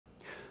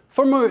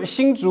Former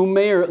Hsinchu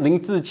Mayor Lin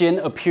Chih-chien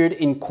appeared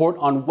in court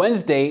on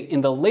Wednesday in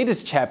the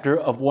latest chapter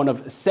of one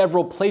of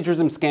several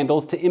plagiarism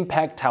scandals to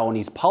impact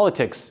Taiwanese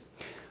politics.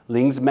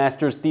 Lin's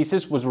master's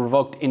thesis was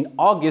revoked in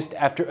August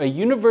after a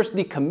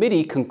university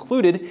committee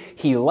concluded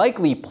he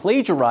likely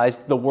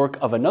plagiarized the work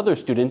of another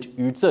student,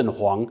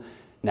 Eason.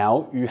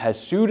 Now, Yu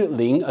has sued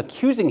Lin,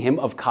 accusing him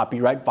of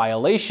copyright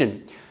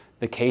violation.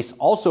 The case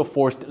also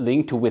forced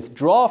Lin to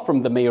withdraw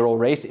from the mayoral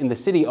race in the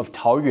city of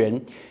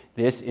Taoyuan.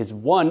 This is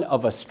one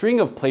of a string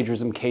of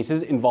plagiarism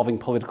cases involving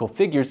political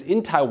figures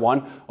in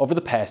Taiwan over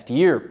the past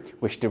year,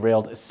 which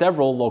derailed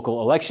several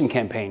local election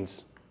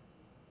campaigns.